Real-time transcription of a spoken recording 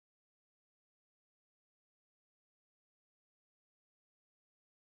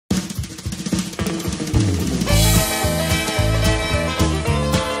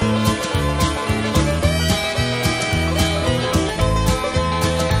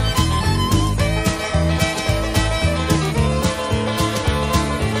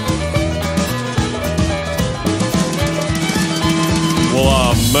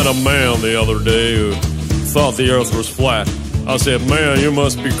met a man the other day who thought the earth was flat. I said, man, you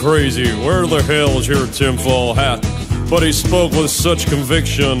must be crazy. Where the hell is your tinfoil hat? But he spoke with such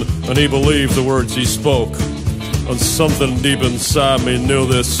conviction, and he believed the words he spoke. And something deep inside me knew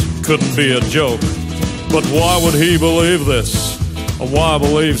this couldn't be a joke. But why would he believe this? And why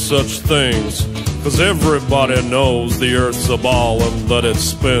believe such things? 'Cause everybody knows the earth's a ball and that it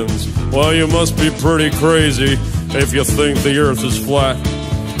spins. Well, you must be pretty crazy if you think the earth is flat.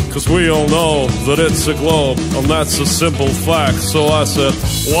 'Cause we all know that it's a globe, and that's a simple fact. So I said,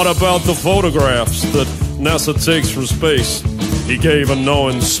 what about the photographs that NASA takes from space? He gave a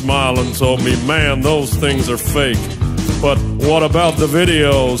knowing smile and told me, man, those things are fake. But what about the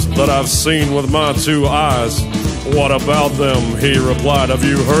videos that I've seen with my two eyes? What about them? He replied, have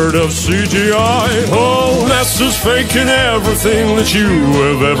you heard of CGI? Oh, NASA's faking everything that you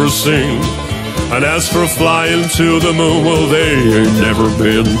have ever seen. And as for flying to the moon, well, they ain't never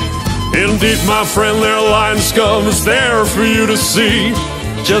been. Indeed, my friend, their lying scum is there for you to see.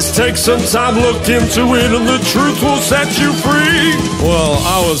 Just take some time, look into it, and the truth will set you free. Well,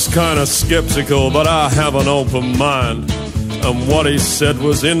 I was kind of skeptical, but I have an open mind. And what he said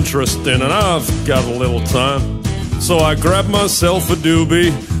was interesting, and I've got a little time. So I grabbed myself a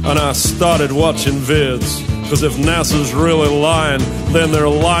doobie, and I started watching vids. 'Cause if NASA's really lying, then they're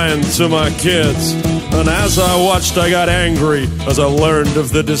lying to my kids. And as I watched, I got angry as I learned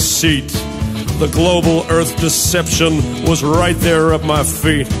of the deceit. The global earth deception was right there at my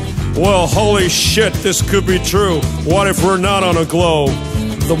feet. Well, holy shit, this could be true. What if we're not on a globe?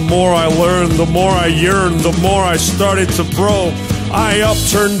 The more I learned, the more I yearned, the more I started to probe. I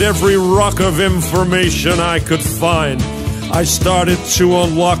upturned every rock of information I could find. I started to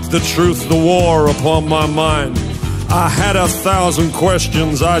unlock the truth, the war upon my mind. I had 1,000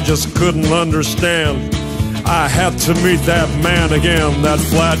 questions I just couldn't understand. I had to meet that man again, that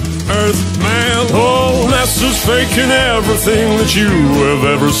flat earth man. Oh, NASA's faking everything that you have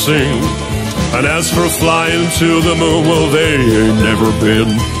ever seen. And as for flying to the moon, well, they ain't never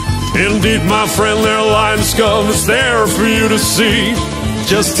been. Indeed, my friend, their lying scum is there for you to see.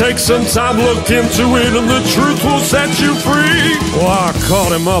 Just take some time, look into it, and the truth will set you free. Well, I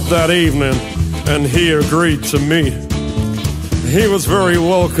called him up that evening, and he agreed to meet. He was very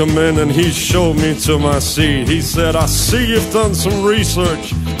welcoming, and he showed me to my seat. He said, I see you've done some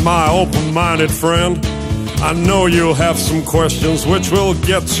research, my open-minded friend. I know you'll have some questions, which we'll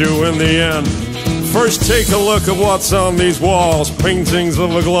get to in the end. First, take a look at what's on these walls, paintings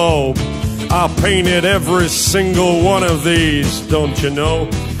of a globe. I painted every single one of these, don't you know?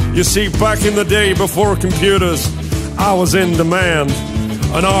 You see, back in the day before computers, I was in demand.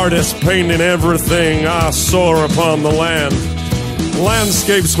 An artist painting everything I saw upon the land.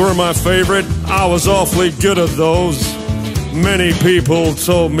 Landscapes were my favorite, I was awfully good at those. Many people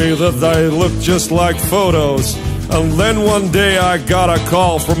told me that they looked just like photos. And then one day I got a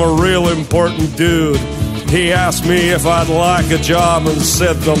call from a real important dude. He asked me if I'd like a job and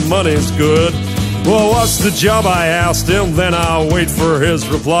said the money's good. Well, what's the job, I asked him, then I'll wait for his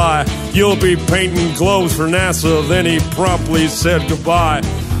reply. You'll be painting globes for NASA, then he promptly said goodbye.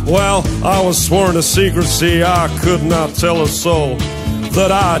 Well, I was sworn to secrecy, I could not tell a soul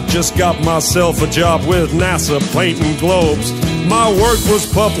that I'd just got myself a job with NASA painting globes. My work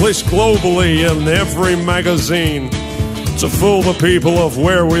was published globally in every magazine. To fool the people of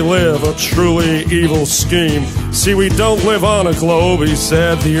where we live, a truly evil scheme. See, we don't live on a globe, he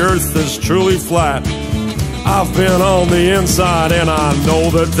said, the earth is truly flat. I've been on the inside and I know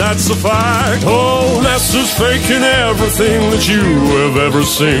that that's a fact. Oh, NASA's faking everything that you have ever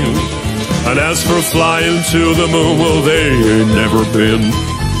seen. And as for flying to the moon, well, they ain't never been.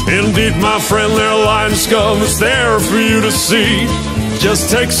 Indeed, my friend, their lying scum is there for you to see.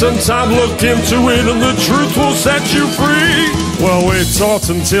 Just take some time, look into it, and the truth will set you free. Well, we talked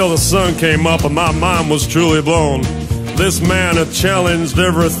until the sun came up and my mind was truly blown. This man had challenged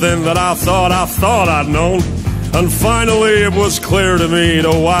everything that I thought I'd known. And finally it was clear to me to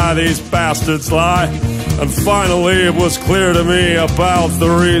why these bastards lie. And finally it was clear to me about the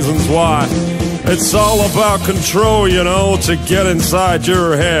reasons why. It's all about control, you know, to get inside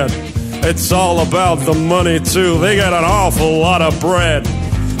your head. It's all about the money too, they got an awful lot of bread.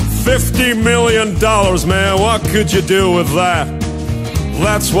 $50 million, man, what could you do with that?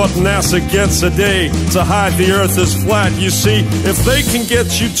 That's what NASA gets a day, to hide the earth is flat. You see, if they can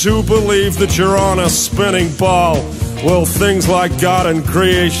get you to believe that you're on a spinning ball, well, things like God and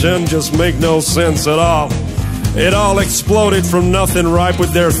creation just make no sense at all. It all exploded from nothing, right,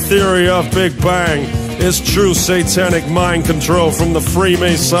 with their theory of Big Bang. is true satanic mind control from the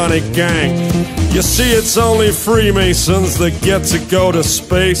Freemasonic gang. You see, it's only Freemasons that get to go to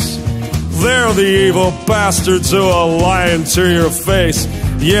space. They're the evil bastards who are lying to your face.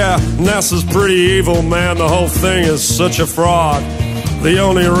 Yeah, NASA's pretty evil, man. The whole thing is such a fraud. The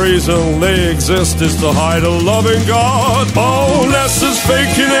only reason they exist is to hide a loving God. Oh, NASA's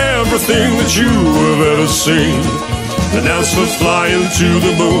faking everything that you have ever seen. And as for flying to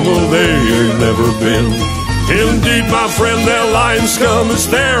the moon, well, they ain't never been. Indeed, my friend, their lying scum is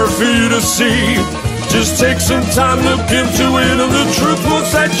there for you to see. Just take some time, look into it, and the truth will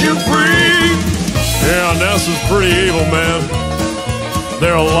set you free. Yeah, NASA's pretty evil, man.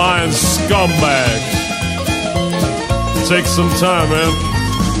 They're a lying scumbag. Take some time, man.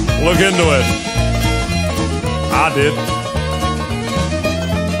 Look into it. I did.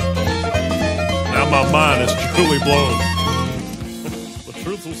 Now my mind is truly blown. The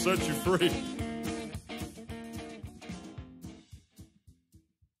truth will set you free.